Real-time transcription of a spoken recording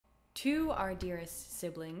To our dearest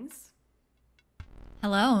siblings.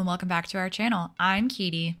 Hello and welcome back to our channel. I'm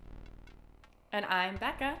Katie. And I'm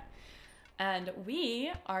Becca. And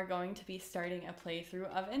we are going to be starting a playthrough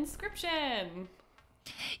of Inscryption.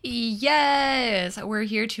 Yes, we're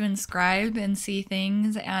here to inscribe and see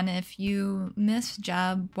things, and if you miss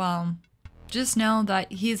Jeb, well, just know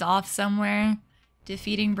that he's off somewhere,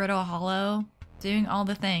 defeating Brittle Hollow, doing all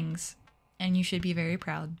the things, and you should be very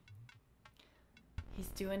proud. He's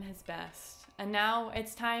doing his best. And now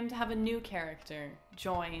it's time to have a new character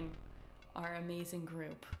join our amazing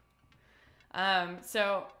group.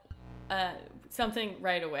 Something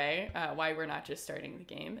right away, why we're not just starting the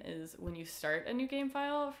game, is when you start a new game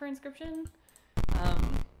file for Inscryption,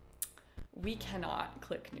 we cannot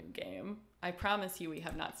click new game. I promise you we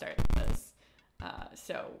have not started this.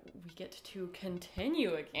 So we get to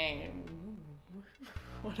continue a game.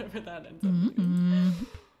 Whatever that ends up being.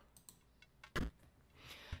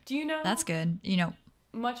 Do you know? That's good. You know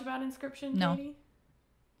much about Inscryption, no. Katie?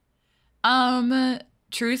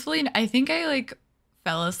 Truthfully, I think I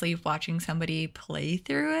fell asleep watching somebody play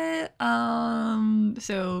through it.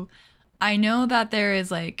 So I know that there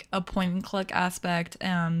is a point and click aspect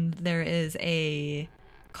and there is a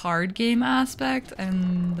card game aspect,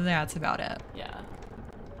 and that's about it. Yeah.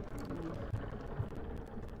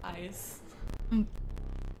 Ice. All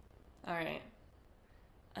right.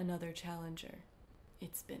 Another challenger.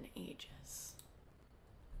 It's been ages.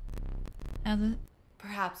 Has it?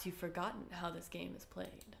 Perhaps you've forgotten how this game is played.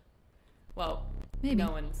 Well, maybe. No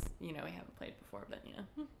one's, we haven't played before, but yeah.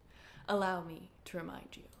 Allow me to remind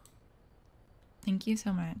you. Thank you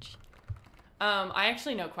so much. I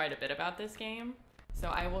actually know quite a bit about this game, so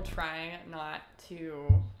I will try not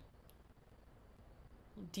to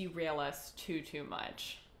derail us too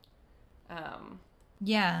much.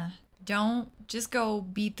 Yeah. Don't just go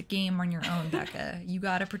beat the game on your own, Becca. You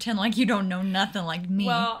gotta pretend like you don't know nothing like me.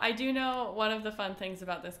 Well, I do know one of the fun things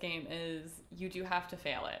about this game is you do have to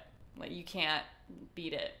fail it. You can't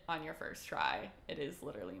beat it on your first try. It is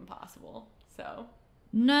literally impossible. So.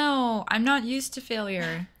 No, I'm not used to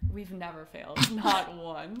failure. We've never failed. Not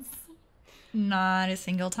once. Not a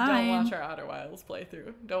single time. Don't watch our Outer Wilds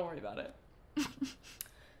playthrough. Don't worry about it.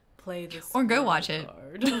 Play this. Or go watch it.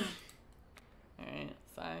 Alright,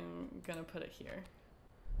 so I'm gonna put it here.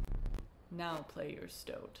 Now play your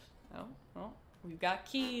Stoat. Oh, we've got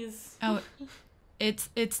keys. Oh,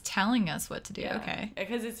 it's telling us what to do. Yeah, okay.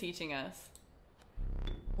 Because it's teaching us.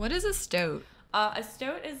 What is a stoat? A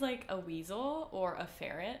stoat is like a weasel or a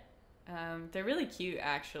ferret. They're really cute,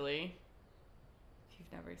 actually. If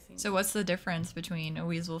you've never seen So what's the difference between a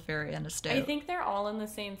weasel, ferret, and a stoat? I think they're all in the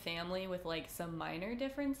same family with some minor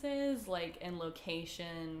differences, in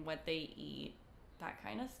location, what they eat, that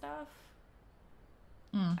kind of stuff.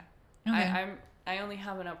 Okay. I only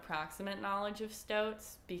have an approximate knowledge of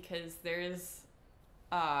stoats because there's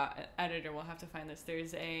editor will have to find this.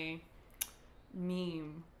 There's a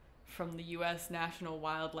meme from the U.S. National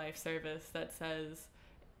Wildlife Service that says,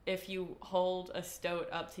 if you hold a stoat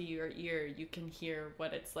up to your ear, you can hear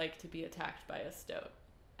what it's like to be attacked by a stoat.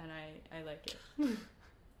 And I like it.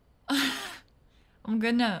 I'm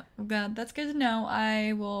good to know. That's good to know.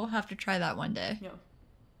 I will have to try that one day. Yeah.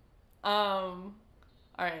 All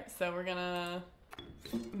right, so we're gonna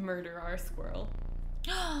murder our squirrel.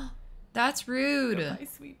 That's rude. Goodbye,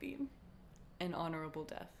 sweet bean. An honorable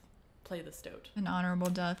death. Play the stoat. An honorable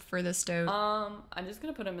death for the stoat. I'm just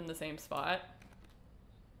gonna put him in the same spot.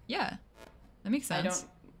 Yeah, that makes sense. I don't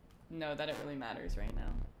know that it really matters right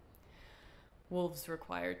now. Wolves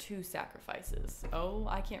require 2 sacrifices. Oh,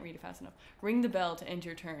 I can't read it fast enough. Ring the bell to end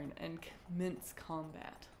your turn and commence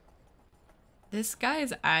combat. This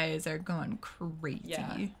guy's eyes are going crazy.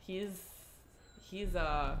 Yeah, he's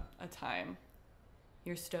a time.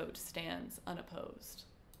 Your stoat stands unopposed.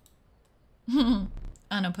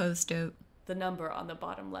 Unopposed stoat. The number on the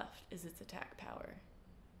bottom left is its attack power.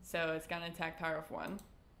 So it's got an attack power of 1.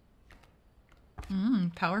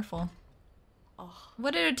 Powerful. Oh.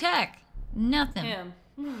 What did it attack? Nothing. Him,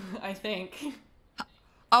 I think.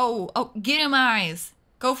 Oh, get him eyes.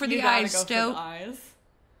 Go for the eyes, Stoat. Stoat. For the eyes.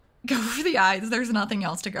 Go for the eyes. There's nothing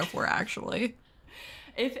else to go for, actually.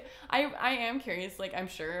 If I am curious, I'm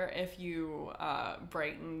sure if you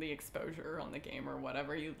brighten the exposure on the game or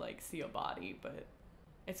whatever, you'd see a body, but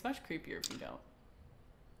it's much creepier if you don't.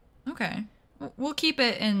 Okay. We'll keep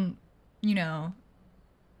it in,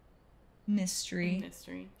 mystery.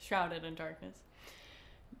 Shrouded in darkness.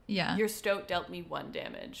 Yeah. Your stoat dealt me 1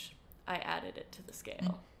 damage. I added it to the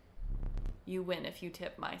scale. You win if you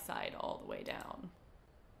tip my side all the way down.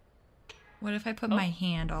 What if I put my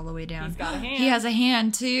hand all the way down? He's got a hand. He has a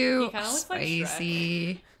hand too. He kind of looks like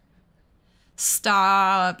Shrek.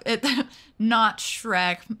 Stop. It not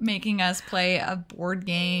Shrek making us play a board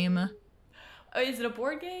game. Oh, is it a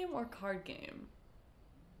board game or card game?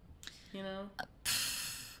 You know?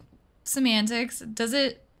 Semantics.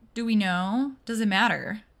 Do we know? Does it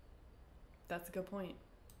matter? That's a good point.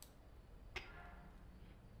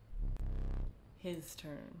 His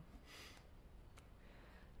turn.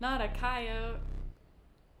 Not a coyote.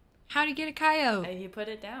 How do you get a coyote? He put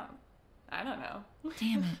it down. I don't know.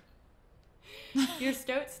 Damn it. Your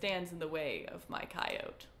stoat stands in the way of my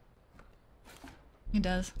coyote. It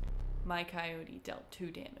does. My coyote dealt 2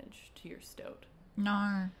 damage to your stoat.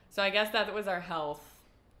 No. So I guess that was our health.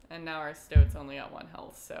 And now our stoat's only got 1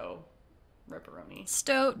 health, so ripperoni.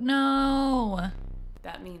 Stoat, no.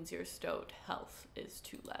 That means your stoat health is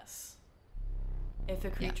 2 less. If a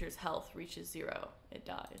creature's health reaches 0, it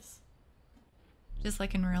dies. Just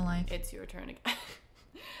like in real life. It's your turn again.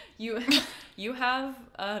 You have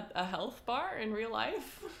a health bar in real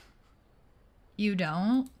life? You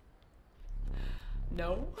don't?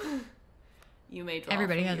 No. You may draw.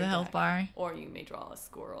 Everybody has a health deck, bar. or you may draw a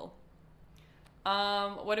squirrel.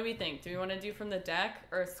 What do we think? Do we want to do from the deck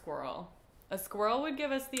or a squirrel? A squirrel would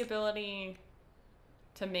give us the ability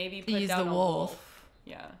to maybe put use down the a wolf.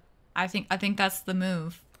 Yeah. I think that's the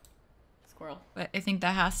move. Squirrel. But I think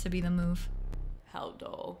that has to be the move. How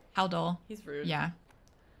dull. How dull. He's rude. Yeah.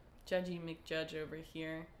 Judgy McJudge over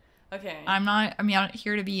here. Okay. I'm not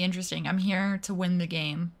here to be interesting. I'm here to win the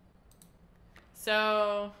game.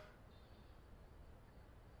 So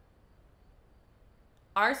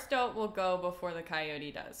our stoat will go before the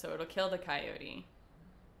coyote does, so it'll kill the coyote.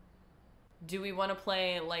 Do we want to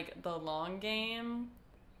play like the long game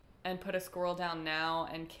and put a squirrel down now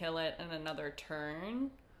and kill it in another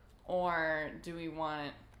turn? Or do we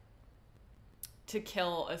want to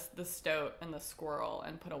kill the stoat and the squirrel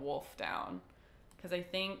and put a wolf down? Because I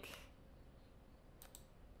think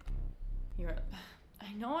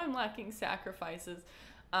I know I'm lacking sacrifices.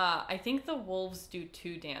 I think the wolves do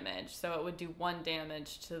 2 damage, so it would do 1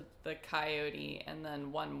 damage to the coyote and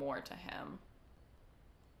then 1 more to him.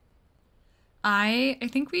 I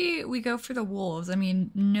think we go for the wolves. I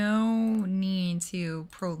mean, no need to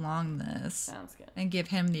prolong this. Sounds good. And give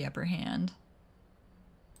him the upper hand.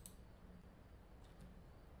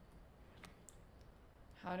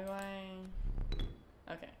 How do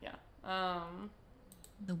I... Okay, yeah.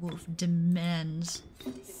 The wolf demands.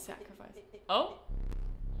 Sacrifice. Oh!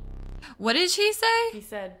 What did she say? He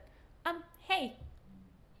said, hey.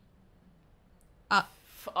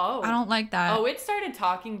 I don't like that. Oh, it started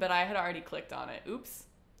talking, but I had already clicked on it. Oops.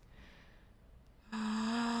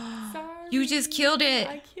 Sorry. You just killed it.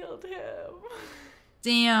 I killed him.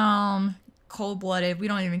 Damn. Cold-blooded. We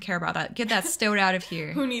don't even care about that. Get that stoat out of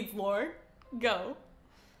here. Who needs lore? Go.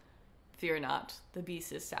 Fear not. The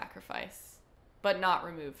beast is sacrifice, but not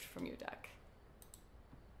removed from your deck.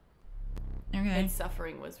 Okay. Its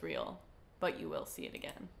suffering was real, but you will see it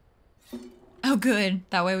again. Oh, good.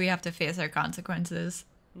 That way we have to face our consequences.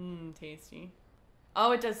 Tasty.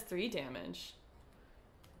 Oh, it does 3 damage.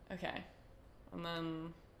 Okay. And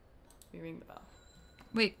then we ring the bell.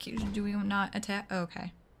 Wait, do we not attack? Oh,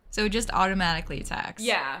 okay. So it just automatically attacks.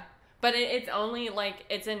 Yeah. But it's only, like,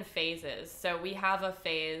 it's in phases. So we have a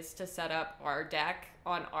phase to set up our deck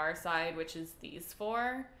on our side, which is these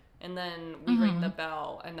 4. And then we ring the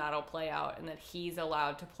bell, and that'll play out. And then he's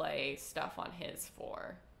allowed to play stuff on his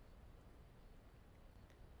 4.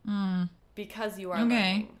 Because you are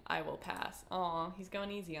learning, I will pass. Aw, he's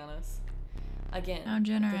going easy on us. Again, how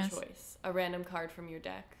generous. the choice. A random card from your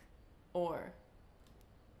deck. Or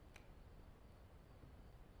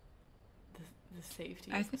the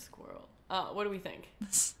safety of the squirrel. What do we think?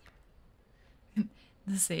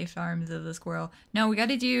 The safe arms of the squirrel. No, we got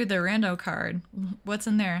to do the rando card. What's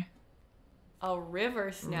in there? A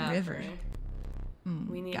river snapper. River.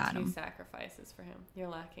 We need 2 sacrifices for him. You're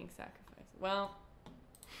lacking sacrifice. Well,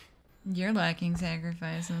 you're lacking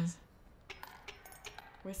sacrifices.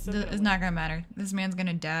 It's not gonna matter. This man's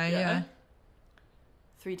gonna die. Yeah.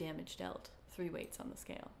 3 damage dealt. 3 weights on the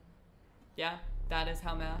scale. Yeah, that is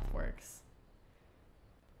how math works.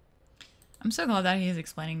 I'm so glad that he's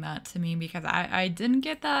explaining that to me because I didn't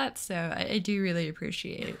get that, so I do really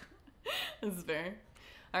appreciate it. This is fair.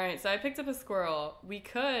 All right, so I picked up a squirrel. We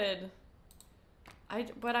could...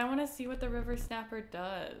 But I want to see what the river snapper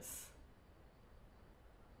does.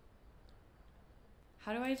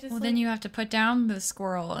 How do I just... Well, then you have to put down the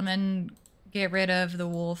squirrel and then get rid of the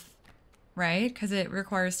wolf, right? Because it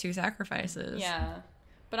requires 2 sacrifices. Yeah.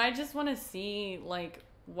 But I just want to see, like,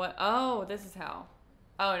 what... Oh, this is how.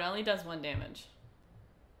 Oh, it only does 1 damage.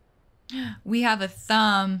 We have a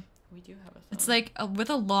thumb. We do have a thumb. It's like with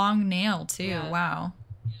a long nail too. Yeah. Wow.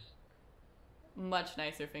 Much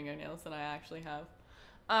nicer fingernails than I actually have.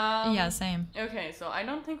 Yeah, same. Okay, so I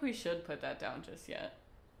don't think we should put that down just yet.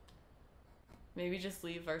 Maybe just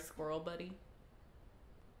leave our squirrel buddy.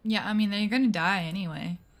 Yeah, I mean, they're gonna die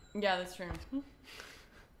anyway. Yeah, that's true.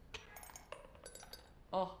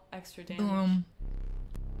 Oh, extra damage. Boom.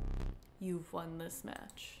 You've won this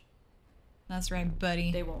match. That's right,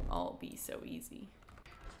 buddy. They won't all be so easy.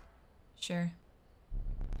 Sure.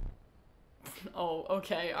 Oh,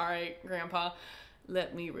 okay. All right, Grandpa.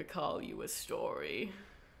 Let me recall you a story.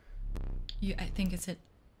 I think it's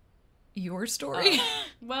your story.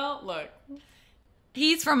 Well, look.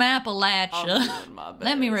 He's from Appalachia. I'll do my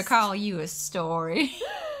Let me best. recall you a story.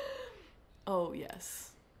 Oh,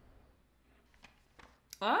 yes.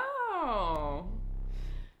 Oh.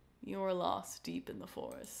 You were lost deep in the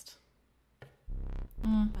forest.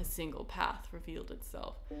 A single path revealed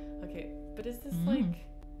itself. Okay, but is this, like,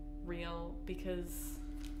 real? Because,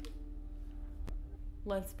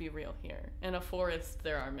 let's be real here. In a forest,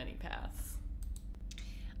 there are many paths.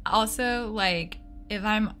 Also, like, if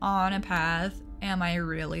I'm on a path, am I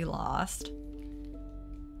really lost?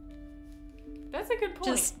 That's a good point.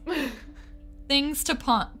 Just things to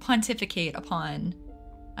pontificate upon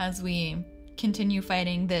as we continue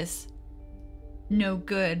fighting this no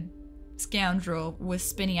good scoundrel with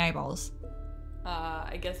spinny eyeballs.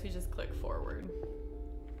 I guess we just click forward.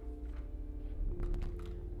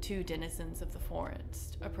 Two denizens of the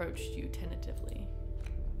forest approached you tentatively.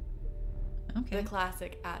 Okay. The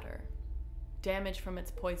classic adder. Damage from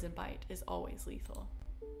its poison bite is always lethal.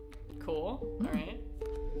 Cool. Alright.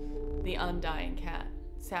 The undying cat.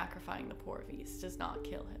 Sacrificing the poor beast does not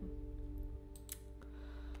kill him.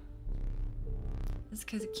 It's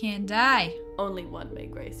because it can't die. Only one may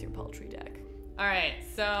grace your paltry deck. Alright,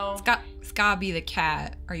 so... It's gotta be the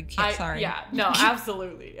cat. Are you kidding? Sorry. Yeah, no,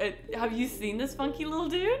 absolutely. Have you seen this funky little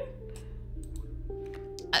dude?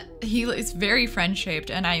 He is very friend-shaped,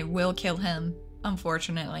 and I will kill him,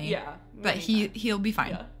 unfortunately. Yeah. But he'll be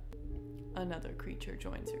fine. Yeah. Another creature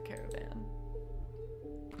joins your caravan.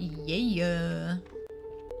 Yeah.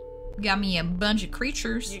 Got me a bunch of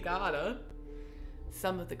creatures. You gotta.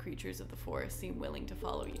 Some of the creatures of the forest seem willing to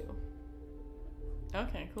follow you.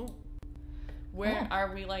 Okay, cool. Where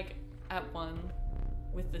are we, like, at one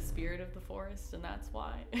with the spirit of the forest, and that's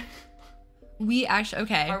why? We actually,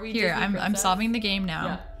 okay, Are we here, Disney I'm princess? solving the game now.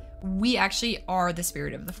 Yeah. We actually are the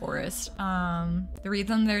spirit of the forest. The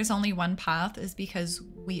reason there's only one path is because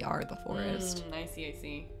we are the forest. I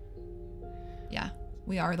see. Yeah,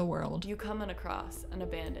 we are the world. You come across an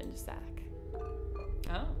abandoned sack.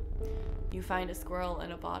 Oh. You find a squirrel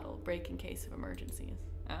and a bottle, break in case of emergencies.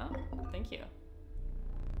 Oh, thank you.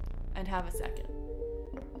 And have a second.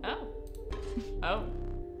 Oh. Oh.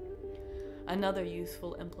 Another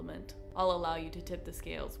useful implement. I'll allow you to tip the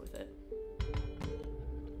scales with it.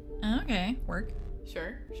 Okay, work.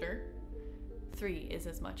 Sure. 3 is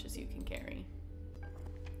as much as you can carry.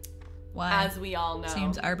 Wow. As we all know.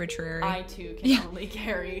 Seems arbitrary. I too can only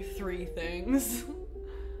carry 3 things.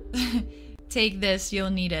 Take this, you'll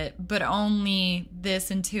need it, but only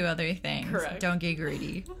this and 2 other things. Correct. Don't get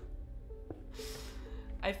greedy.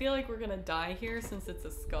 I feel like we're gonna die here since it's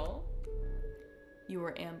a skull. You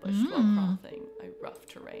were ambushed while crossing a rough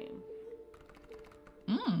terrain.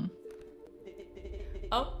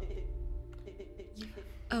 Oh.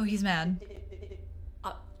 Oh, he's mad.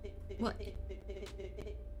 What?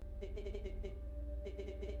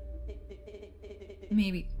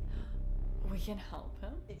 Maybe. We can help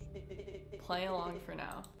him. Play along for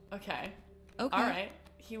now. Okay. Okay. Alright.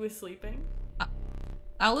 He was sleeping.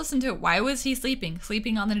 I'll listen to it. Why was he sleeping?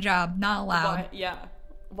 Sleeping on the job, not allowed.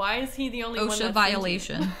 Why is he the only one that's OSHA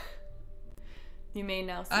violation. thinking? You may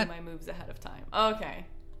now see my moves ahead of time. Okay.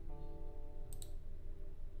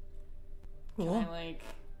 Cool. Can I, like,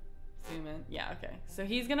 zoom in? Yeah, okay. So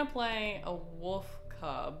he's gonna play a wolf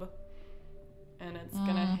cub. And it's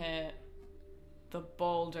gonna hit the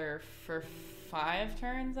boulder for 5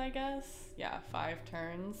 turns, I guess? Yeah, 5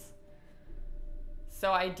 turns.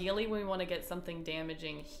 So ideally we want to get something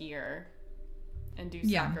damaging here. And do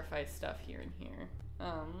sacrifice stuff here and here.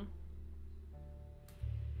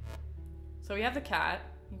 So we have the cat.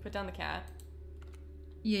 You put down the cat.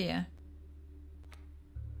 Yeah.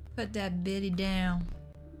 Put that bitty down.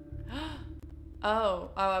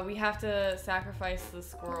 We have to sacrifice the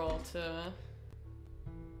squirrel to...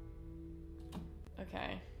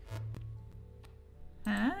 Okay.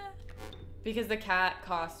 Huh? Because the cat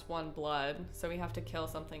costs 1 blood, so we have to kill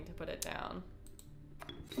something to put it down.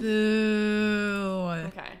 Boo.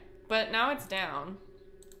 Okay. But now it's down.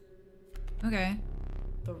 Okay.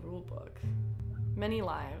 The rule Many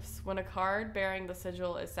lives. When a card bearing the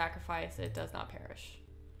sigil is sacrificed, it does not perish.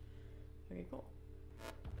 Okay, cool.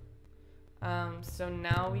 So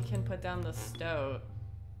now we can put down the Stoat.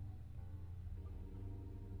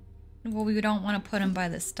 Well, we don't want to put him by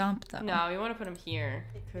the stump, though. No, we want to put him here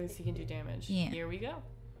because he can do damage. Yeah. Here we go.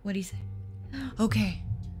 What'd he say? Okay.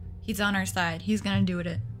 He's on our side. He's gonna do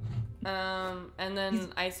it. And then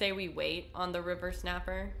I say we wait on the river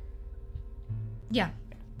snapper. Yeah.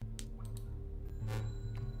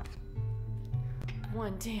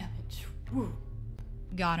 1 damage. Woo.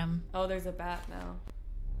 Got him. Oh, there's a bat now.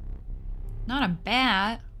 Not a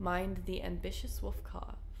bat. Mind the ambitious wolf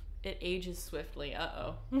cough. It ages swiftly.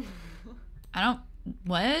 Uh-oh. I don't...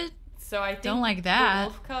 What? So I think don't like that. The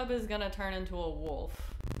wolf cub is gonna turn into a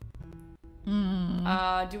wolf.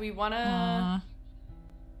 Mm. Do we want to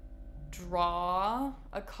draw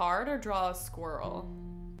a card or draw a squirrel?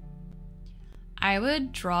 I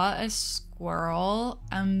would draw a squirrel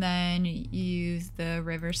and then use the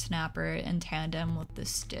river snapper in tandem with the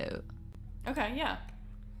stoat. Okay, yeah.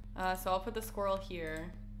 So I'll put the squirrel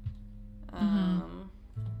here. And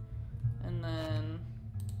then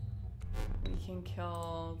we can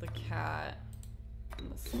kill the cat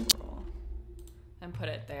and the squirrel and put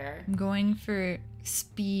it there. I'm going for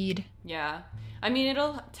speed. Yeah. I mean,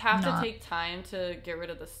 it'll have to take time to get rid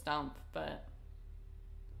of the stump, but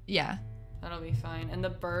yeah, that'll be fine. And the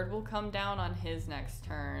bird will come down on his next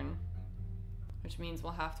turn, which means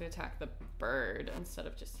we'll have to attack the bird instead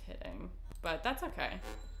of just hitting. But that's okay.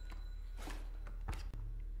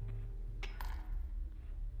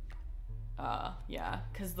 Yeah,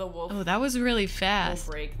 because the wolf... Oh, that was really fast.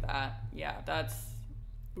 Will break that. Yeah, that's...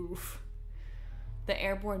 Oof. The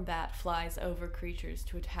airborne bat flies over creatures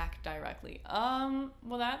to attack directly. Well,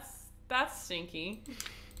 that's stinky.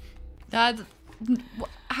 That's...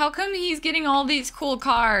 How come he's getting all these cool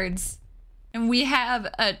cards? And we have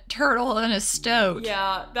a turtle and a stoat.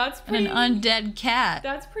 Yeah, that's pretty... And an undead cat.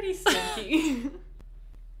 That's pretty stinky.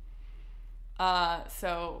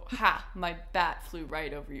 So, my bat flew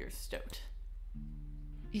right over your stoat.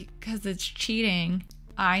 Because it's cheating,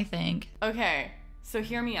 I think. Okay, so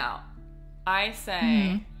hear me out. I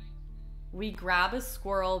say we grab a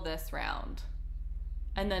squirrel this round.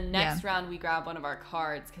 And then next round we grab one of our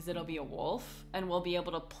cards because it'll be a wolf. And we'll be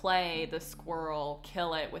able to play the squirrel,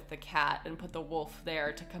 kill it with the cat, and put the wolf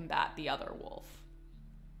there to combat the other wolf.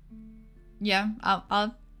 Yeah,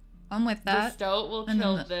 I'm with that. The stoat will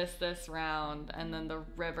kill this round, and then the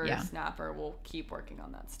river snapper will keep working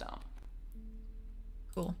on that stump.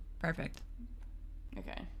 Cool. Perfect.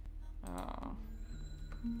 Okay.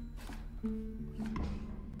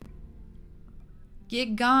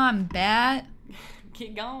 Get gone, bat.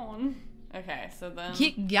 Get gone. Okay, so then...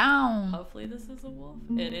 Get gone. Hopefully this is a wolf.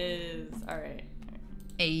 It is. Alright.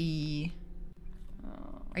 Ayy.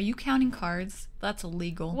 Are you counting cards? That's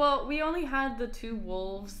illegal. Well, we only had the 2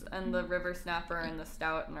 wolves and the river snapper and the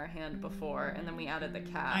stout in our hand before, and then we added the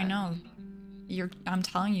cat. I know. I'm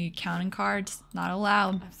telling you, counting cards, not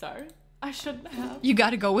allowed. I'm sorry. I shouldn't have. You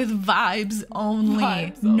gotta go with vibes only.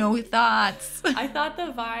 Vibes no only. Thoughts. I thought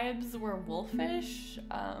the vibes were wolfish.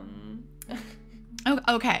 Oh,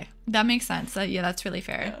 okay. That makes sense. Yeah, that's really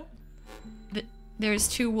fair. Yeah. There's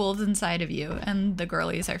 2 wolves inside of you, and the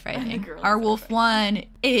girlies are fighting. Girlies Our are wolf fighting. won.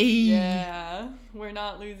 Ayy. Yeah. We're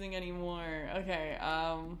not losing anymore. Okay,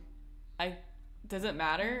 does it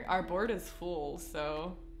matter? Our board is full,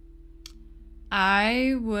 so...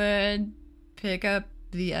 I would pick up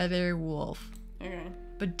the other wolf. Okay.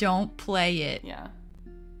 But don't play it Yeah.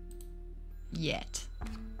 yet.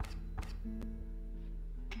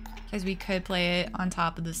 Because we could play it on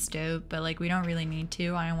top of the stoat, but like we don't really need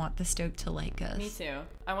to. I don't want the stoat to like us. Me too.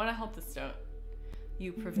 I want to help the stoat.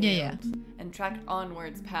 You prevailed and tracked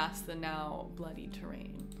onwards past the now bloody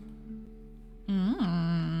terrain.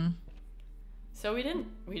 So we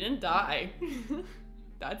didn't die.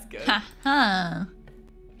 That's good. Ha ha.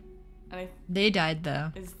 And They died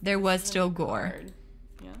though. There was still gore. Card.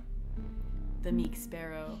 Yeah. The meek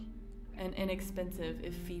sparrow, an inexpensive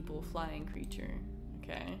if feeble flying creature.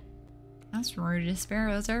 Okay. That's rude. The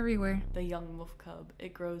sparrows everywhere. The young wolf cub.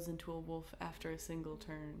 It grows into a wolf after a single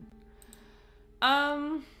turn.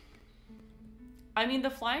 I mean, the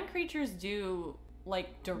flying creatures do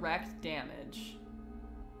like direct damage.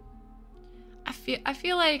 I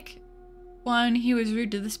feel like one, he was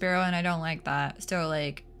rude to the sparrow, and I don't like that. So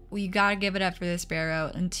like we gotta give it up for the sparrow,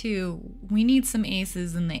 and 2, we need some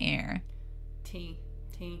aces in the air. T.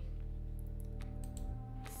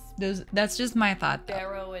 That's just my thought though.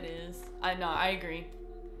 Sparrow it is. I agree.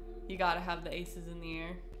 You gotta have the aces in the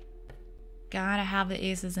air. Gotta have the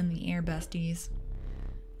aces in the air, besties.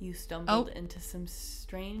 You stumbled into some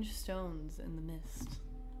strange stones in the mist.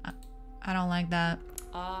 I don't like that.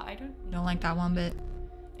 I don't like that one bit.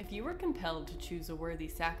 If you were compelled to choose a worthy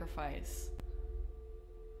sacrifice,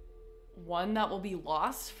 one that will be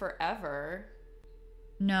lost forever.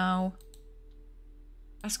 No.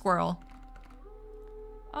 A squirrel.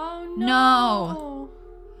 Oh no.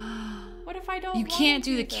 What if I don't You want can't to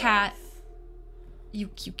do the this? cat. You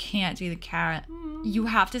can't do the cat. You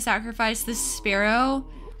have to sacrifice the sparrow.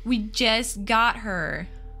 We just got her.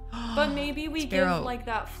 But maybe we Sparrow. give like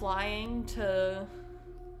that flying to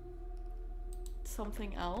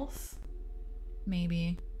something else.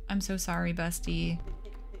 Maybe. I'm so sorry, bestie.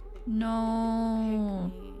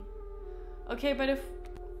 No. Pick me. Okay, but if...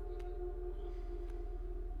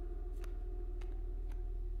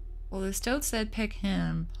 Well, the Stoat said pick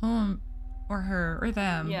him. Whom or her or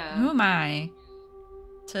them. Yeah. Who am I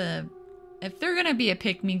to... If they're gonna be a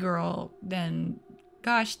pick-me girl, then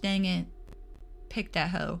gosh dang it. Pick that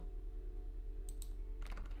hoe.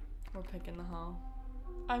 We're picking the hoe.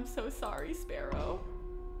 I'm so sorry, Sparrow.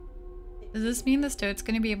 Does this mean the Stoat's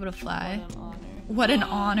gonna be able to fly? What an honor. What an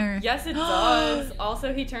honor. Yes, it does.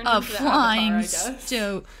 Also, he turned A into the flying Avatar, I guess.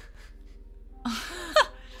 Stoat.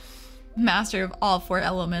 Master of all four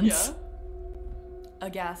elements. Yeah. A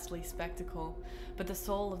ghastly spectacle, but the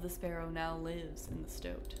soul of the sparrow now lives in the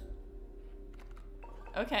Stoat.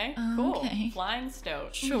 Okay, cool. Okay. Flying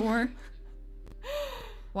Stoat. Sure.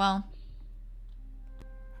 Well,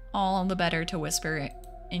 all the better to whisper it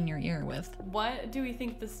in your ear with. What do we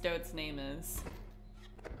think the Stoat's name is?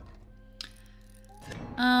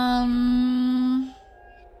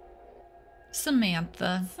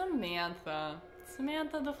 Samantha.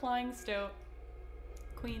 Samantha the Flying Stoat.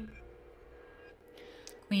 Queen.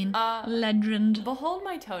 Queen. Legend. Behold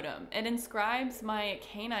my totem. It inscribes my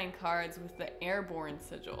canine cards with the airborne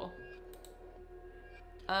sigil.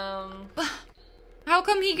 How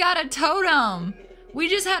come he got a totem? We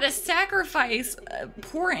just had to sacrifice a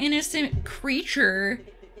poor innocent creature.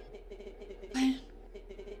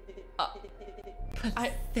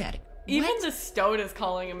 Pathetic. Even the Stoat is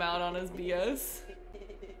calling him out on his BS.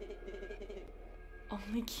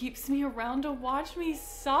 Only keeps me around to watch me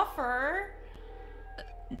suffer.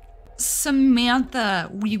 Samantha,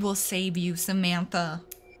 we will save you, Samantha.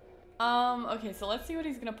 Okay, so let's see what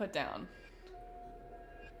he's gonna put down.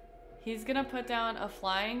 He's gonna put down a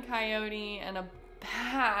flying coyote and a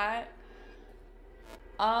bat.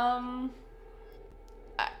 I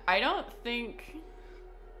don't think...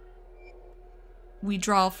 We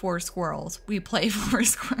draw 4 squirrels. We play 4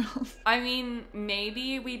 squirrels. I mean,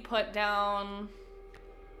 maybe we put down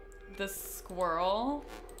the squirrel.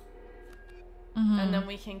 And then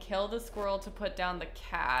we can kill the squirrel to put down the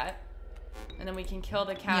cat. And then we can kill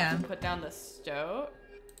the cat to put down the Stoat.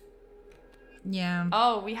 Yeah.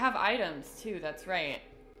 Oh, we have items too, that's right.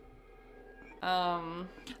 Oh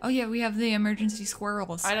yeah, we have the emergency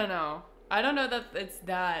squirrels. I don't know. I don't know that it's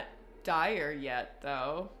that dire yet,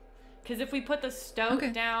 though. Because if we put the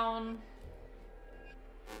Stoat down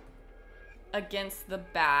against the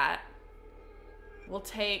bat, we'll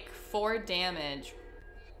take 4 damage.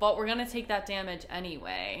 But we're going to take that damage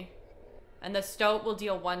anyway. And the Stoat will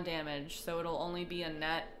deal 1 damage, so it'll only be a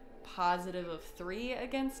net positive of 3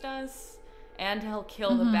 against us. And he'll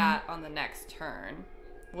kill the bat on the next turn.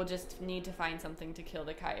 We'll just need to find something to kill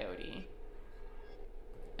the coyote.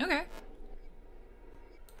 Okay.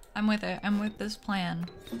 I'm with it. I'm with this plan.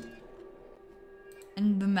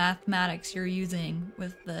 And the mathematics you're using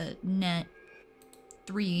with the net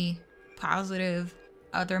 3 positive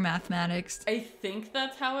other mathematics. I think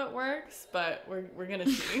that's how it works, but we're gonna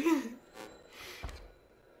see.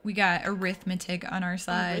 We got arithmetic on our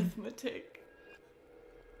side. Arithmetic.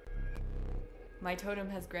 My totem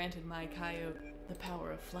has granted my coyote the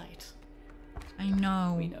power of flight. I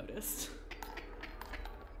know. We noticed.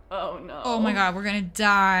 Oh no. Oh my god, we're gonna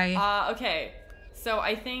die. Okay. So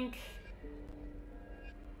I think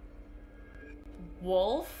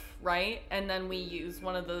wolf, right? And then we use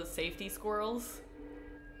one of the safety squirrels.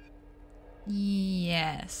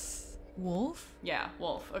 Yes. Wolf? Yeah,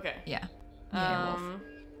 wolf. Okay. Yeah. Wolf.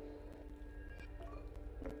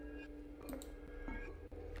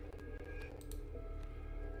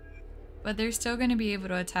 But they're still gonna be able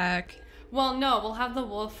to attack. Well, no, we'll have the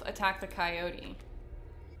wolf attack the coyote.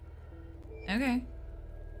 Okay.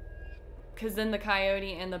 Because then the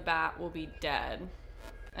coyote and the bat will be dead.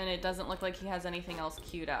 And it doesn't look like he has anything else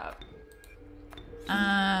queued up.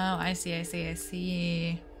 Oh, I see.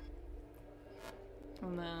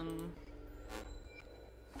 And then...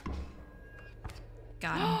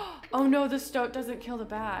 Got him. Oh no, the Stoat doesn't kill the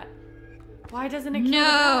bat. Why doesn't it kill the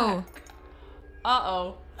No! bat?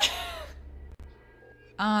 Uh-oh.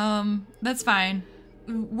 That's fine.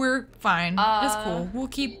 We're fine. It's cool. We'll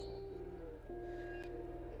keep...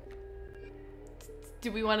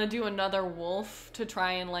 Do we want to do another wolf to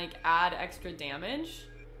try and, like, add extra damage?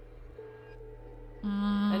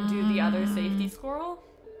 And do the other safety squirrel?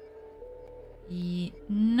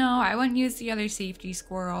 No, I wouldn't use the other safety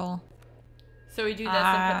squirrel. So we do this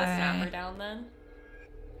and put the snapper down then?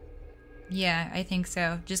 Yeah, I think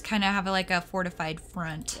so. Just kind of have like a fortified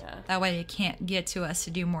front. Yeah. That way it can't get to us to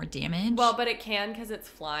do more damage. Well, but it can because it's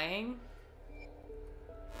flying.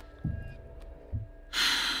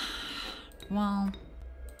 Well,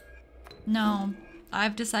 no.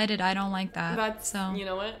 I've decided I don't like that. That's, so. You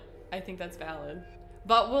know what? I think that's valid.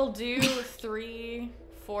 But we'll do 3,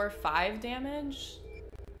 4, 5 damage.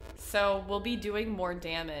 So we'll be doing more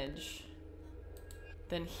damage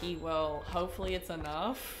than he will. Hopefully it's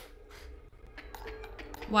enough.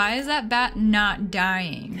 Why is that bat not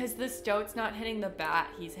dying? Because the Stoat's not hitting the bat,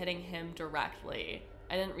 he's hitting him directly.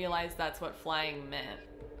 I didn't realize that's what flying meant.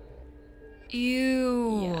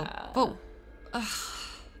 Ew. Yeah. But,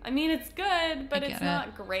 I mean, it's good, but it's it.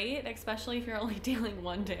 not great, especially if you're only dealing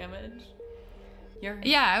 1 damage.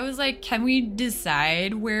 Yeah, I was like, can we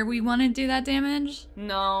decide where we want to do that damage?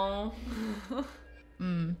 No.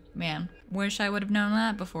 Man. Wish I would have known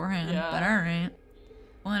that beforehand. Yeah. But alright.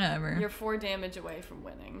 Whatever. You're 4 damage away from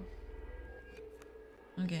winning.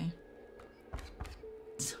 Okay.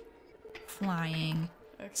 Flying.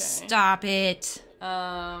 Okay. Stop it.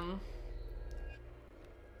 I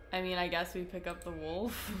mean, I guess we pick up the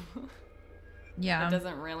wolf. Yeah. It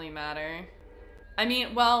doesn't really matter. I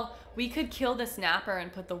mean, well, we could kill the snapper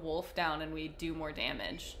and put the wolf down and we'd do more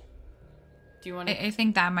damage. Do you want to... I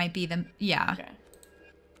think that might be the... Yeah. Okay.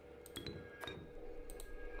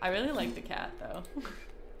 I really like the cat, though.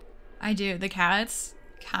 I do. The cat's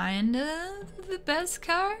kind of the best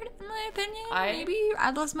card, in my opinion. Maybe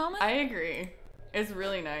at this moment. I agree. It's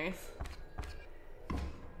really nice.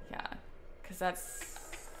 Yeah. Because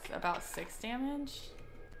that's about 6 damage.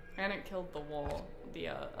 And it killed the wall, the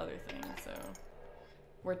other thing, so...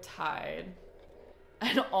 We're tied.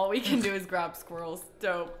 And all we can do is grab squirrels.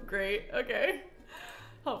 Dope. Great. Okay.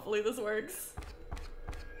 Hopefully this works.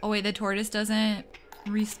 Oh, wait. The tortoise doesn't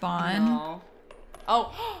respawn. No.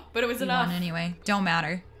 Oh, but it was enough. Won anyway. Don't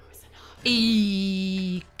matter. It was enough.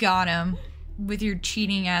 Eee, got him. With your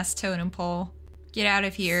cheating ass totem pole. Get out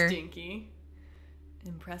of here. Stinky.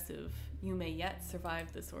 Impressive. You may yet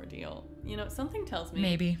survive this ordeal. You know, something tells me...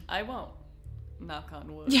 Maybe. I won't. Knock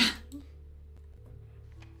on wood. Yeah.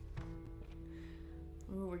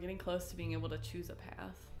 Ooh, we're getting close to being able to choose a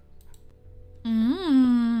path.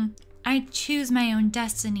 I choose my own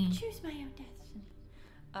destiny. Choose my own destiny.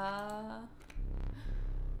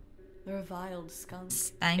 The reviled skunk.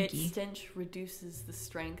 Stanky. Its stench reduces the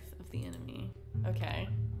strength of the enemy. Okay.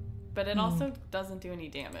 But it also doesn't do any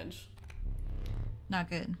damage. Not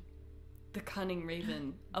good. The cunning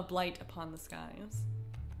raven, a blight upon the skies.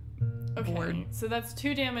 Okay, Bored. so that's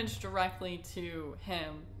 2 damage directly to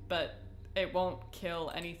him, but it won't kill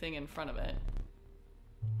anything in front of it.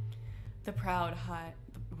 The proud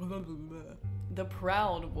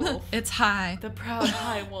wolf. It's high. The proud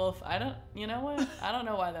high wolf. You know what? I don't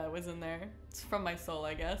know why that was in there. It's from my soul,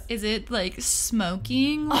 I guess. Is it like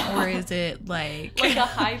smoking or is it like Like a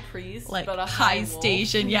high priest, like but a high wolf.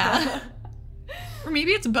 station? Yeah. Or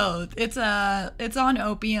maybe it's both. It's on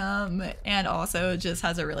opium and also just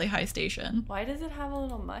has a really high station. Why does it have a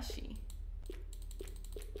little mushy?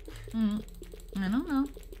 I don't know.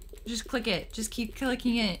 Just click it. Just keep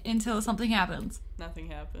clicking it until something happens. Nothing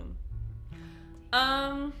happened.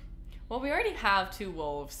 Well, we already have 2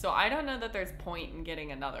 wolves, so I don't know that there's point in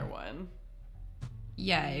getting another one.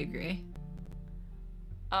 Yeah, I agree.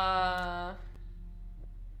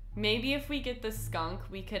 Maybe if we get the skunk,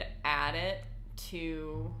 we could add it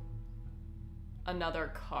to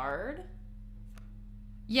another card.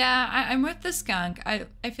 Yeah, I'm with the skunk. I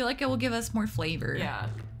feel like it will give us more flavor. Yeah.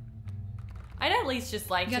 I'd at least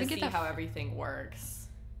just like to see that how everything works.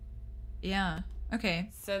 Yeah.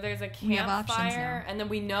 Okay. So there's a We have options campfire, now. and then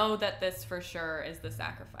we know that this for sure is the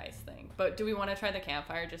sacrifice thing. But do we want to try the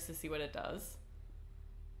campfire just to see what it does?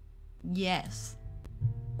 Yes.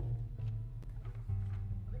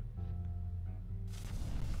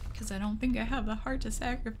 Because I don't think I have the heart to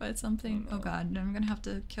sacrifice something. Oh god, I'm gonna have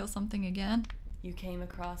to kill something again. You came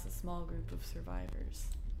across a small group of survivors.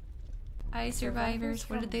 Hi, survivors.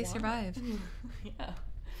 What from did they what? survive? Yeah.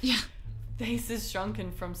 Yeah. Faces shrunken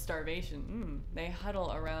from starvation. They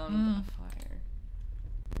huddle around a fire.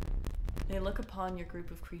 They look upon your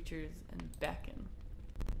group of creatures and beckon.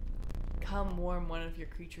 Come warm one of your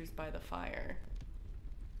creatures by the fire.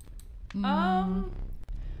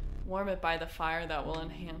 Warm it by the fire that will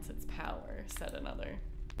enhance its power, said another.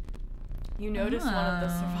 You notice one of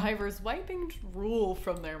the survivors wiping drool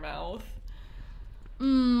from their mouth.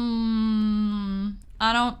 I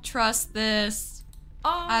don't trust this.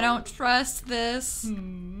 I don't trust this.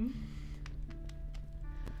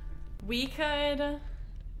 We could...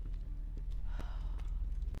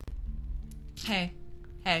 Hey.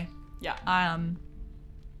 Yeah.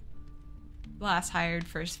 Last hired,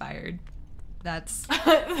 first fired. That's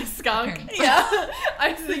the skunk. apparent. Yeah.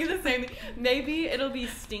 I was thinking the same thing. Maybe it'll be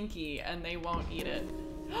stinky and they won't eat it.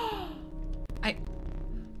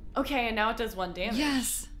 Okay, and now it does 1 damage.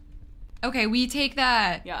 Yes. Okay, we take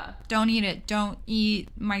that. Yeah. Don't eat it. Don't eat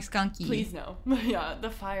my skunky. Please no. Yeah,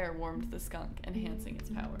 the fire warmed the skunk, enhancing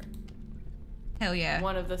its power. Hell yeah.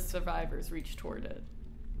 One of the survivors reached toward it.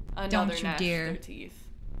 Another Don't you gnashed dare. their teeth.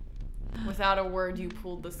 Without a word, you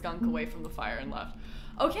pulled the skunk away from the fire and left.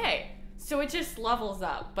 Okay, so it just levels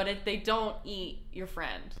up, but they don't eat your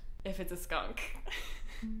friend if it's a skunk.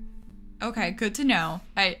 Okay, good to know.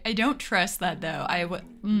 I don't trust that though.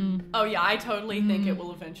 Oh yeah, I totally think it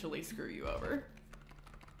will eventually screw you over.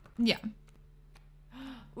 Yeah.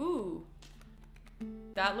 Ooh.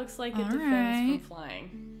 That looks like it All defends right. from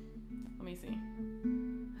flying. Let me see.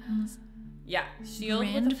 Yeah, shield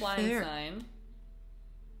with Grand a flying fair. sign.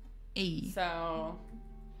 Hey. So,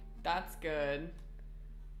 that's good.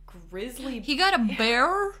 Grizzly. He got a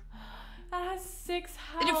bear? That has 6 It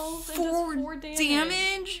did health and 4 does 4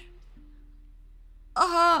 damage?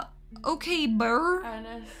 Okay, bear. And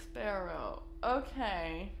a sparrow.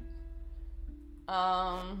 Okay.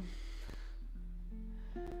 No.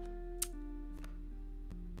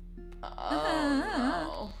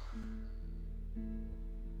 Oh,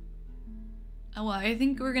 well, I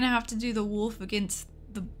think we're gonna have to do the wolf against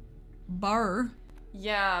the bar.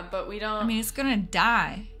 Yeah, but we don't... I mean, it's gonna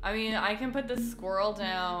die. I mean, I can put the squirrel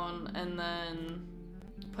down and then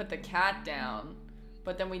put the cat down,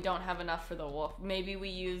 but then we don't have enough for the wolf. Maybe we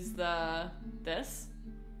use this?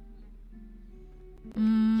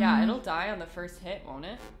 Yeah, it'll die on the first hit, won't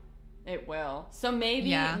it? It will. So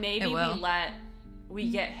maybe it will. we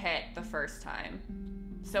get hit the first time.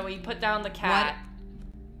 So we put down the cat.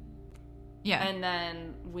 Yeah. And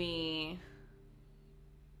then we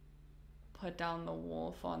put down the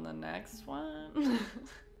wolf on the next one.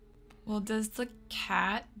 Well, does the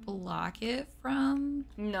cat block it from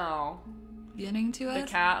No. getting to us? The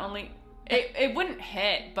cat only... It wouldn't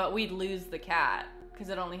hit, but we'd lose the cat because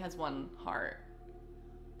it only has 1 heart.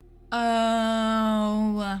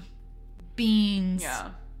 Oh, beans. Yeah.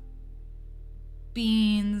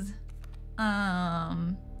 Beans.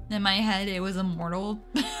 In my head, it was immortal.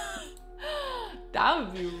 That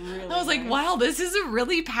would be really I was like, nice. wow, this is a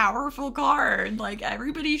really powerful card. Like,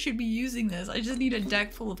 everybody should be using this. I just need a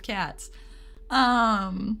deck full of cats.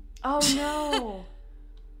 Oh, no.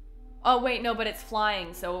 Oh, wait, no, but it's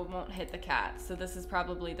flying, so it won't hit the cat. So this is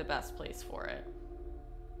probably the best place for it.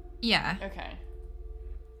 Yeah. Okay.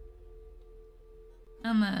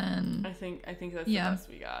 And then... I think that's the best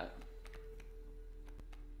we got.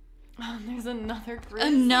 Oh, there's another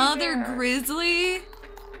grizzly Another bear. grizzly?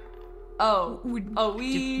 We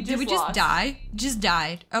Did we just lost. die? Just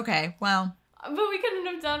died. Okay, well. But we couldn't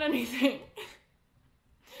have done anything.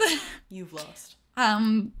 You've lost.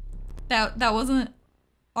 That wasn't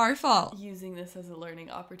our fault. Using this as a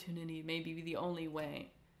learning opportunity may be the only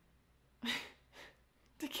way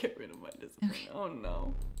to get rid of my discipline. Okay. Oh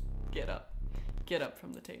no. Get up. Get up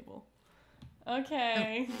from the table.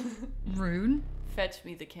 Okay. Rude. Fetch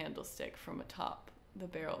me the candlestick from atop the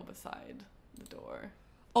barrel beside the door.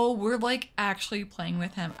 Oh, we're like actually playing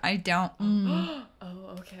with him. I don't. Oh,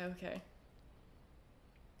 okay.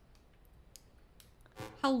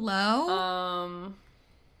 Hello?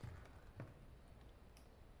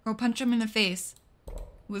 Go punch him in the face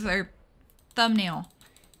with our thumbnail.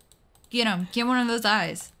 Get him. Get one of those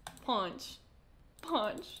eyes. Punch.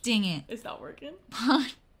 Dang it. It's not working.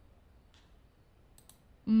 Punch.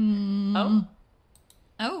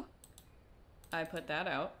 Oh. I put that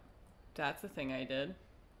out. That's the thing I did.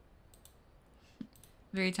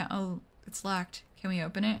 Oh, it's locked. Can we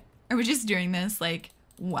open it? Are we just doing this like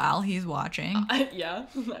while he's watching? Yeah,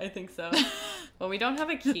 I think so. Well, we don't have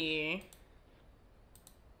a key.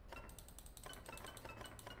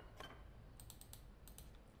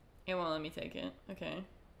 It won't let me take it. Okay.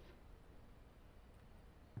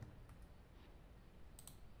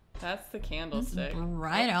 That's the candlestick.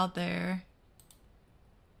 Right out there.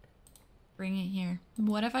 Bring it here.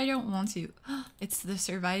 What if I don't want to? It's the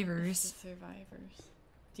survivors. The survivors.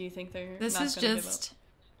 Do you think they're This not is gonna just... give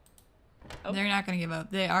up? They're not going to give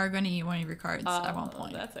up. They are going to eat one of your cards at one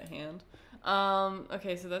point. That's a hand.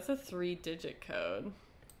 Okay, so that's a 3-digit code.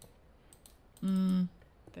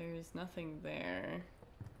 There's nothing there.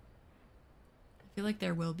 I feel like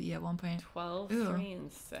there will be at one point. 12, Ooh. 3,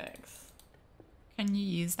 and 6. Can you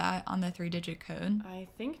use that on the 3-digit code? I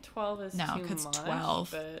think 12 is No, too because much,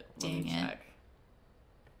 12. but Dang let me it. check.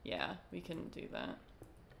 Yeah, we can do that.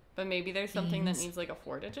 But maybe there's something that needs like a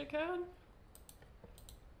 4-digit code?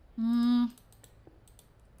 Yeah,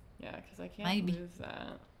 because I can't move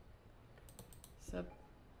that. So,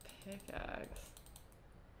 pickaxe.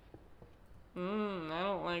 I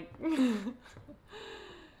don't like...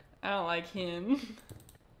 I don't like him.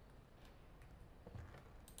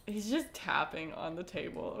 He's just tapping on the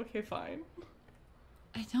table. Okay, fine.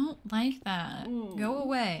 I don't like that. Go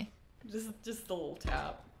away. Just a little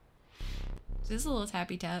tap. Just a little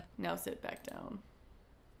tappy tap. Now sit back down.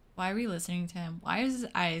 Why are we listening to him? Why is his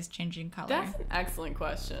eyes changing color? That's an excellent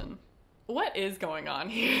question. What is going on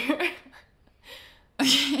here?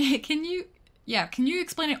 Can you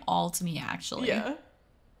explain it all to me, actually? Yeah.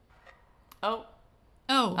 Oh,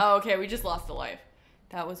 okay, we just lost a life.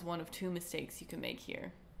 That was one of 2 mistakes you can make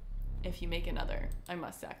here. If you make another, I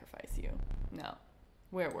must sacrifice you. No.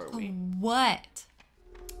 Where were we? What?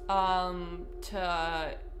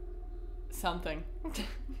 To something.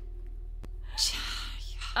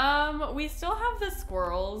 We still have the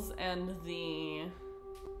squirrels and the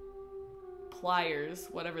pliers,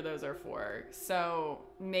 whatever those are for. So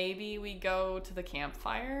maybe we go to the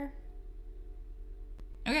campfire?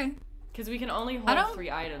 Okay. Because we can only hold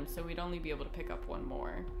 3 items, so we'd only be able to pick up 1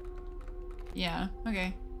 more. Yeah,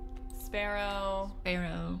 okay. Sparrow,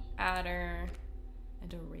 adder,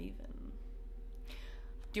 and a raven. Do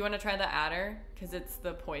you want to try the adder? Because it's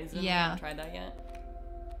the poison. Yeah. You haven't tried that yet?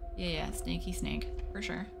 Yeah, snaky snake, for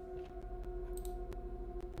sure.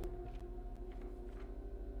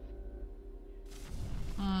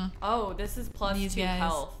 Oh, this is plus These 2 guys.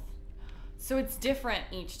 health. So it's different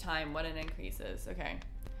each time what it increases. Okay.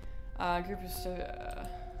 Group of...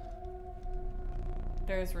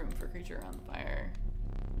 there's room for creature on the fire.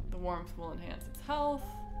 The warmth will enhance its health.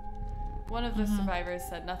 One of the survivors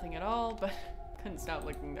said nothing at all, but couldn't stop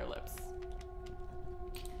licking their lips.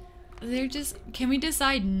 They're just... Can we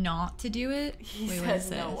decide not to do it? He Wait,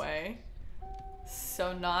 says no way.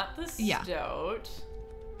 So not the Stoat.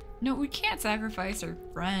 No, we can't sacrifice our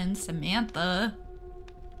friend, Samantha.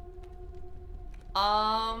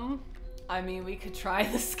 I mean, we could try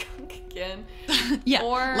the skunk again. Yeah,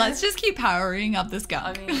 or let's just keep powering up the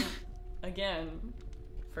skunk. I mean, again,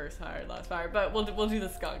 first hired, last fired. But we'll do the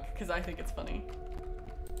skunk, because I think it's funny.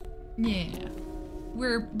 Yeah.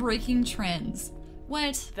 We're breaking trends.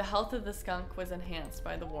 What? The health of the skunk was enhanced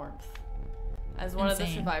by the warmth. As one of the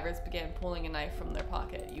survivors began pulling a knife from their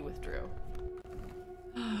pocket, you withdrew.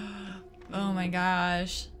 Oh my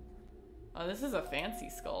gosh. Oh, this is a fancy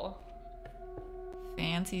skull.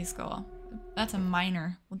 Fancy skull. That's a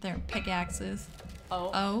miner with their pickaxes.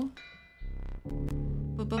 Oh.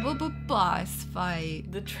 Boss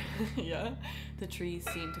fight. The trees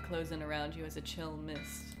seemed to close in around you as a chill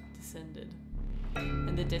mist descended.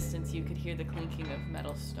 In the distance, you could hear the clinking of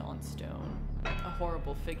metal on stone. A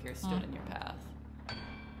horrible figure stood in your path.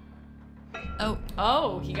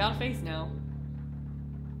 Oh, he got a face now.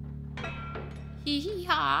 Hee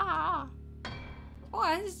ha!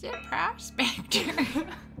 Was the prospector?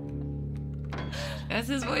 That's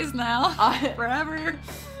his voice now. Forever.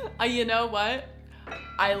 You know what?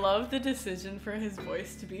 I love the decision for his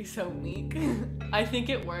voice to be so meek. I think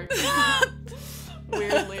it works.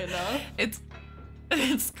 Weirdly enough.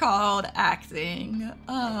 It's called acting.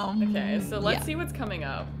 Okay, so let's see what's coming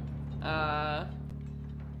up.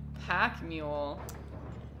 Pack mule.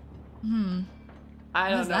 I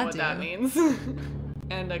don't know what that means.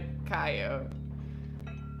 And a coyote.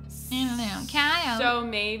 Coyote. So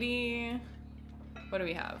maybe... What do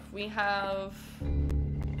we have? We have...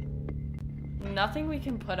 nothing we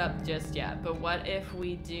can put up just yet, but what if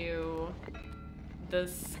we do the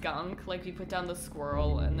skunk? Like we put down the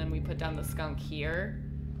squirrel and then we put down the skunk here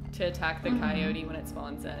to attack the coyote when it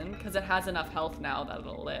spawns in. Because it has enough health now that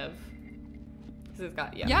it'll live. Because it's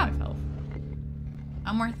got, 5 health.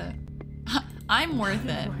 I'm worth it. I'm worth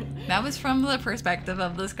it. That was from the perspective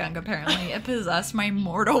of the skunk, apparently. It possessed my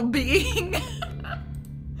mortal being.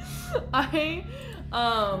 I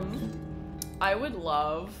would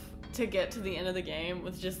love to get to the end of the game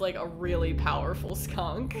with just like a really powerful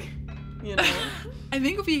skunk. You know? I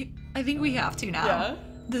think we have to now. Yeah.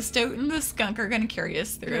 The Stoat and the skunk are gonna carry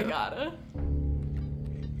us through. We gotta.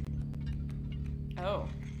 Oh.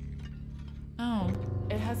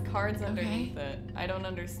 It has cards underneath it. I don't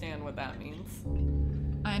understand what that means.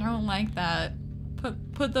 I don't like that.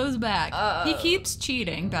 Put those back. He keeps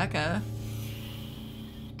cheating, Becca.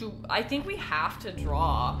 I think we have to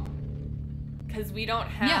draw. Because we don't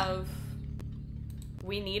have... Yeah.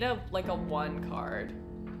 We need a 1 card.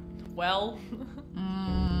 Well...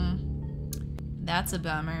 That's a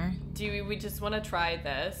bummer. Do we just want to try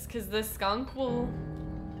this? Because the skunk will...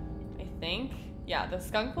 I think... Yeah, the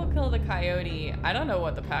skunk will kill the coyote. I don't know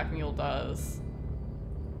what the pack mule does.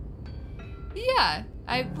 Yeah,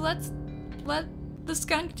 let's let the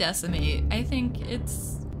skunk decimate. I think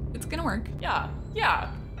it's gonna work. Yeah.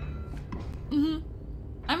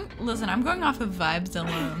 Listen, I'm going off of vibes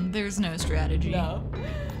alone. There's no strategy. No.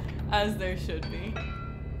 As there should be.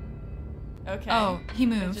 Okay. Oh, he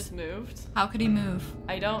moved. It just moved. How could he move?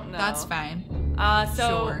 I don't know. That's fine.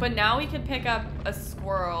 Sure. But now we could pick up a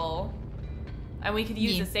squirrel, and we could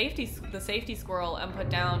use the safety squirrel and put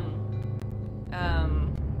down,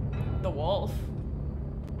 the wolf.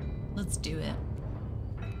 Let's do it.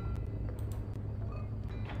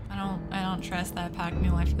 I don't trust that pack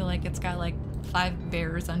mule. I feel like it's got 5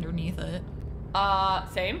 bears underneath it.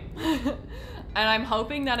 Same. And I'm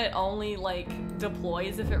hoping that it only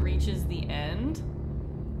deploys if it reaches the end.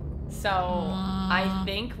 So I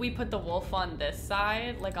think we put the wolf on this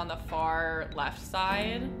side, on the far left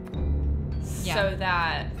side, so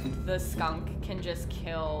that the skunk can just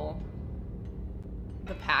kill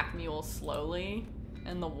the pack mule slowly,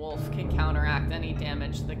 and the wolf can counteract any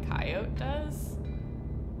damage the coyote does.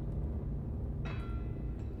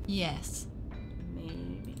 Yes.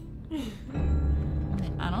 Maybe.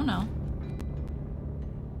 I don't know.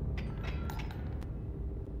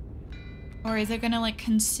 Or is it gonna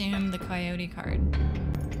consume the coyote card?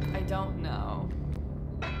 I don't know.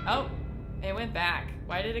 Oh, it went back.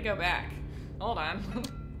 Why did it go back? Hold on.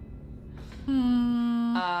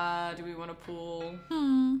 Do we want to pull?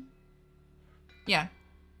 Yeah.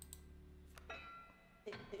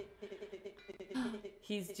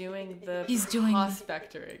 He's doing the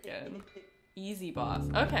prospector again. Easy boss.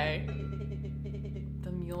 Okay.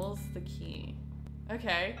 The mule's the key.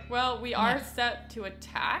 Okay. Well, we are set to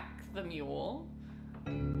attack the mule.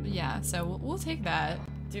 Yeah, so we'll take that.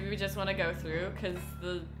 Do we just want to go through? Because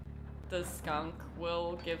the skunk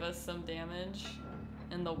will give us some damage,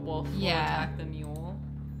 and the wolf will attack the mule.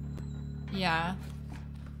 Yeah.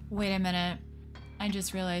 Wait a minute. I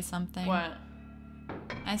just realized something. What?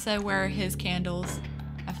 I said, where are his candles?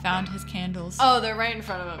 I found his candles. Oh, they're right in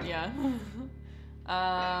front of him, yeah.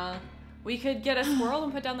 We could get a squirrel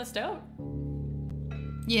and put down the stoat.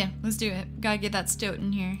 Yeah, let's do it. Gotta get that stoat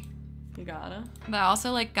in here. You gotta. But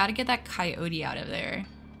also, gotta get that coyote out of there.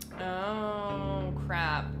 Oh,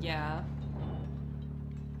 crap. Yeah.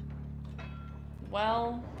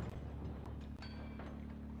 Well,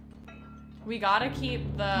 we gotta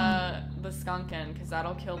keep the skunk in, because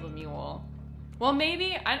that'll kill the mule. Well,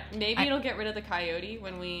 maybe it'll get rid of the coyote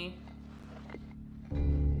when we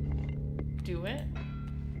do it.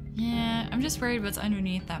 Yeah, I'm just worried what's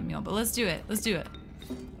underneath that mule, but let's do it. Let's do it.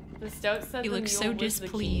 The stoat said he the looks mule so was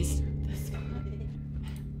displeased.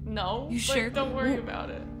 No, you sure? Don't worry about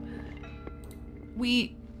it.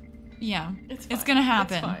 Yeah, it's gonna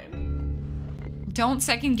happen. It's fine. Don't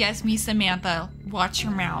second guess me, Samantha. Watch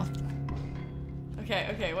your mouth.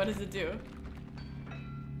 Okay, what does it do?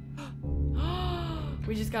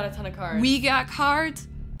 We just got a ton of cards. We got cards.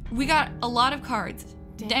 We got a lot of cards.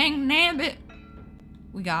 Dang nabbit.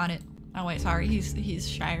 We got it. Oh wait, sorry, he's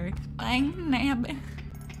shyer. Dang nabbit.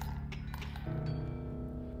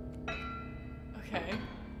 Okay.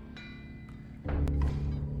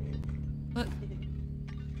 Look.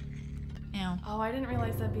 Ow. Oh, I didn't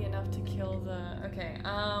realize that'd be enough to kill the... Okay,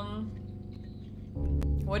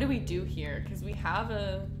 what do we do here? Because we have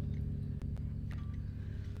a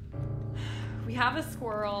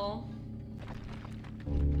squirrel.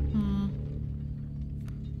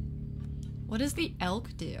 What does the elk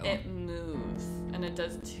do? It moves, and it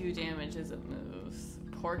does 2 damage as it moves.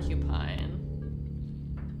 Porcupine.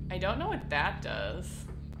 I don't know what that does.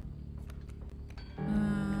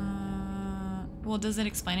 Well, does it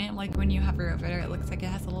explain it? When you hover over it, it looks like it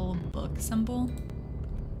has a little book symbol.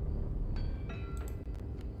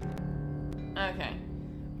 Okay.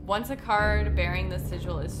 Once a card bearing the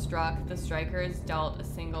sigil is struck, the striker is dealt a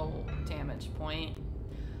single damage point.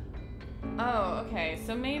 Oh, okay.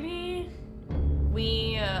 So maybe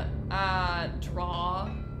we draw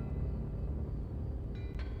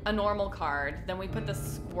a normal card, then we put the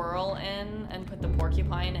squirrel in and put the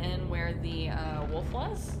porcupine in where the wolf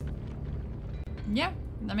was? Yeah,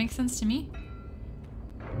 that makes sense to me.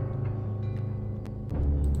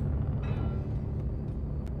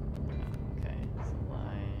 Okay, so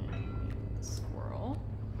lion, squirrel.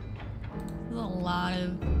 There's a lot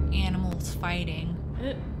fighting.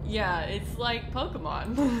 Yeah, it's like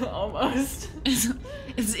Pokemon, almost. This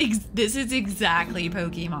is exactly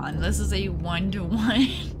Pokemon. This is a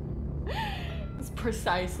 1-to-1. It's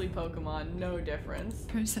precisely Pokemon, no difference.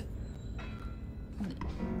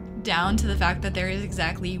 Down to the fact that there is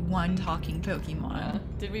exactly one talking Pokemon. Yeah.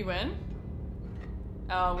 Did we win?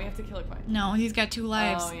 Oh, we have to kill a coin. No, he's got 2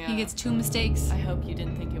 lives. Oh, yeah. He gets 2 mistakes. I hope you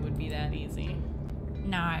didn't think it would be that easy.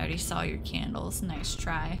 No, I already saw your candles. Nice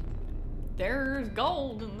try. There's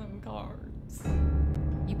gold in them cards.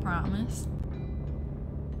 You promise?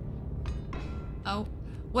 Oh,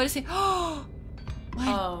 what is it? Oh, what?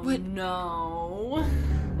 Oh, What? no.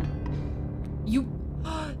 You.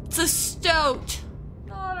 It's a Stoat.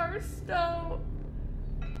 Not our Stoat.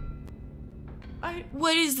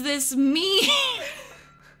 What does this mean?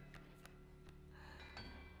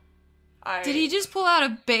 Did he just pull out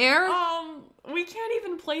a bear? We can't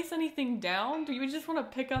even place anything down. Do you just want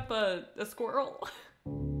to pick up a squirrel?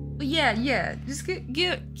 Yeah. Just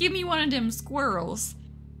give me one of them squirrels.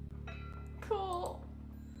 Cool.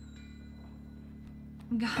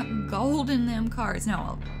 Got gold in them cards.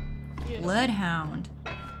 No, Yeah. bloodhound.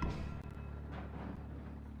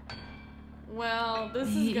 Well, this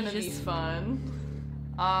is gonna be fun.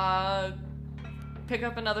 Pick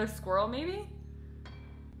up another squirrel, maybe?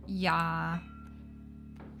 Yeah.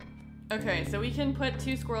 Okay, so we can put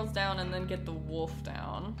 2 squirrels down and then get the wolf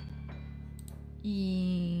down.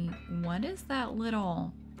 What does that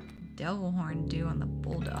little devil horn do on the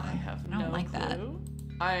bulldog? I don't like that.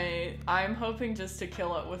 I'm hoping just to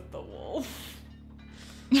kill it with the wolf.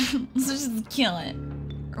 Let's just kill it.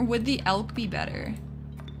 Or would the elk be better?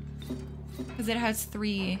 Because it has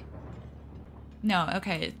 3. No,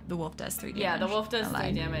 okay, the wolf does 3 damage. Yeah, the wolf does I 3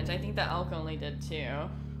 lied. damage. I think the elk only did 2.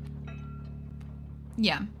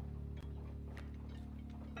 Yeah.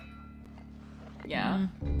 Yeah.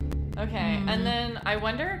 Okay, and then I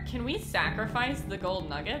wonder, can we sacrifice the gold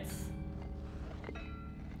nuggets?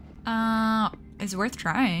 It's worth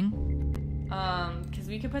trying. Because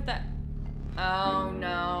we could put that... Oh,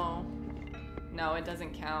 no. No, it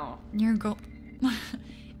doesn't count. Your gold...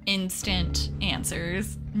 Instant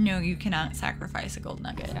answers. No, you cannot sacrifice a gold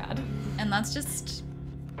nugget. Sad. And that's just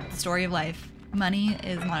the story of life. Money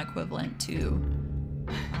is not equivalent to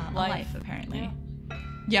a life, apparently.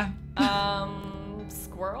 Yeah.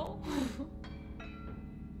 Squirrel?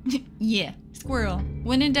 Yeah. Squirrel.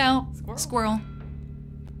 When in doubt, Squirrel. squirrel.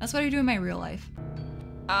 That's what I do in my real life.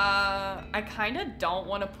 I kind of don't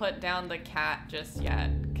want to put down the cat just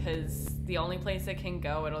yet, because the only place it can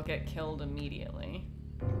go, it'll get killed immediately.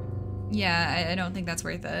 Yeah, I don't think that's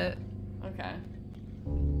worth it. Okay.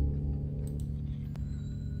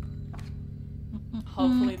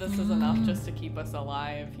 Hopefully this is enough just to keep us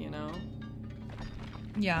alive, you know?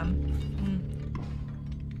 Yeah.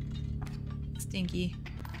 Stinky.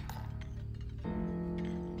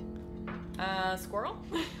 Squirrel?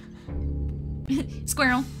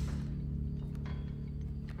 Squirrel.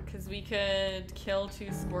 Because we could kill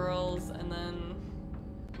 2 squirrels and then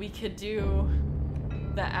we could do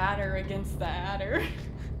the adder against the adder.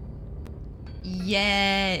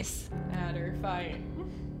 Yes. Adder fight.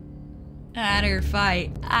 Adder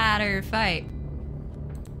fight. Adder fight.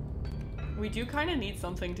 We do kind of need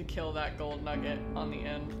something to kill that gold nugget on the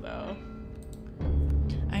end, though.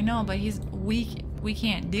 I know, but he's weak. We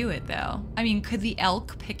can't do it, though. I mean, could the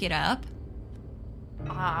elk pick it up?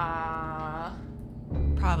 Here,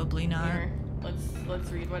 Probably not.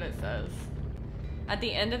 let's read what it says. At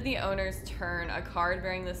the end of the owner's turn, a card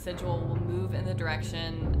bearing the sigil will move in the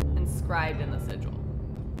direction inscribed in the sigil.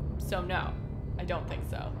 So no, I don't think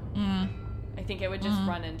so. I think it would just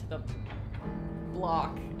run into the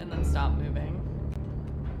block and then stop moving.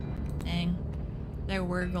 Dang. There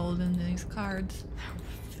were gold in these cards.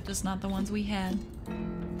 Just not the ones we had.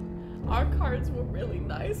 Our cards were really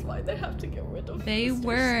nice. Why'd they have to get rid of They Mr.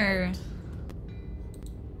 were. Stoat?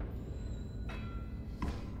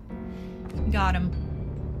 Got him.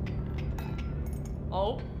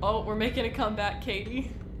 Oh, we're making a comeback,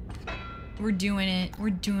 Katie. We're doing it. We're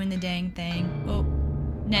doing the dang thing. Oh,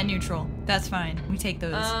 net neutral. That's fine. We take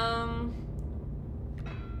those.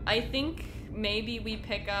 I think maybe we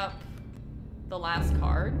pick up the last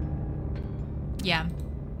card. Yeah.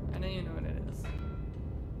 I don't even know what it is.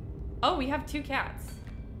 Oh, we have 2 cats.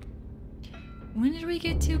 When did we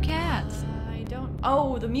get 2 cats? I don't...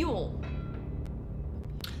 Oh, the mule.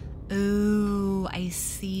 Ooh, I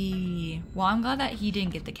see. Well, I'm glad that he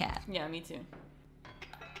didn't get the cat. Yeah, me too.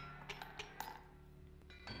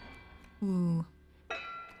 Ooh.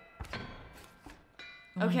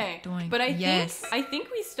 Doink, Okay, doink. but I think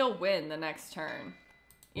we still win the next turn,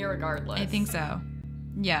 irregardless. I think so.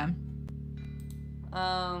 Yeah.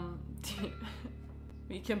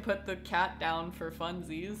 We can put the cat down for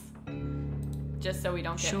funsies. Just so we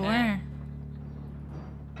don't get hit. Sure.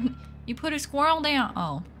 You put a squirrel down.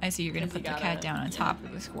 Oh, I see. You're gonna 'Cause you put the gotta- cat down on top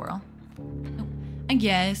of the squirrel. Oh, I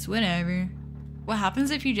guess, whatever. What happens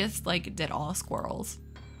if you just, like, did all squirrels?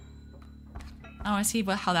 I want to see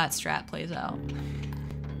how that strat plays out.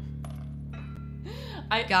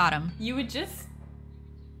 Got him. You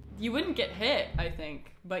wouldn't get hit, I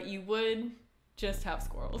think, but you would just have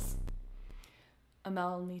squirrels.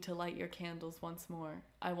 Allow me to light your candles once more.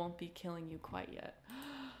 I won't be killing you quite yet.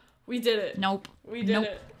 We did it. Nope. We did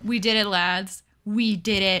it. We did it, lads. We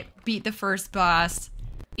did it. Beat the first boss.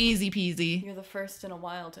 Easy peasy. You're the first in a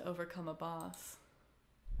while to overcome a boss.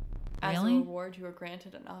 As Really? a reward, you are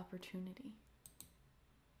granted an opportunity.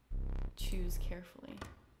 Choose carefully.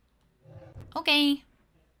 Okay.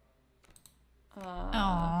 Uh,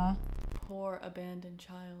 Aww. Poor abandoned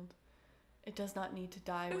child. It does not need to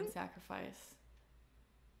die when sacrificed.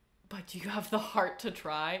 But do you have the heart to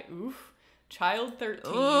try? Oof. Child 13.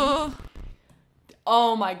 Ugh.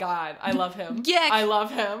 Oh my god. I love him. Yuck. I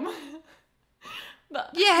love him.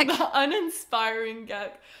 Yuck. The uninspiring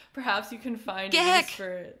Gek. Perhaps you can find a use for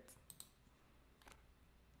it.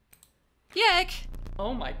 Yuck.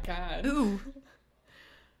 Oh my god. Ooh.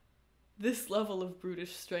 This level of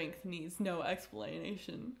brutish strength needs no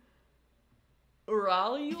explanation.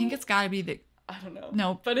 Urali? I think it's gotta be the... I don't know.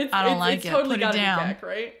 Nope. But I don't like it's it. totally Put it gotta down. be Gek,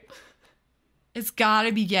 right? It's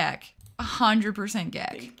gotta be Gek. 100% Gek.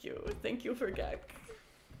 Thank you. Thank you for Gek.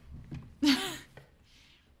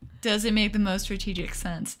 Does it make the most strategic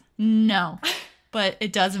sense? No. But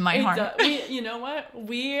it does in my heart. You know what?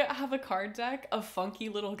 We have a card deck of funky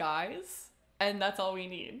little guys, and that's all we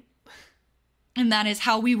need. And that is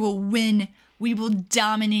how we will win. We will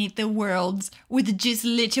dominate the worlds with just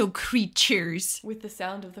little creatures. With the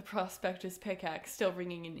sound of the prospector's pickaxe still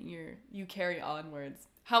ringing in your ear, you carry onwards.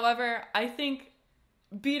 However, I think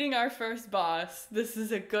beating our first boss, this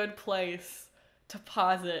is a good place to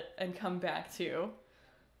pause it and come back to.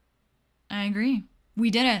 I agree. We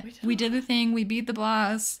did it. We did the thing. We beat the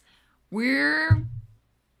boss. We're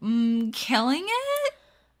killing it?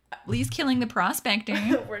 At least killing the prospector.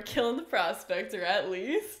 We're killing the prospector, at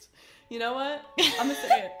least. You know what? I'm gonna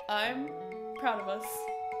say it. I'm proud of us.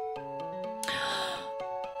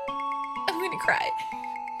 I'm gonna cry.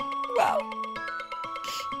 Wow.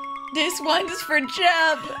 This one's for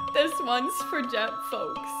Jeb. This one's for Jeb,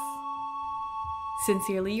 folks.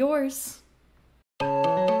 Sincerely yours.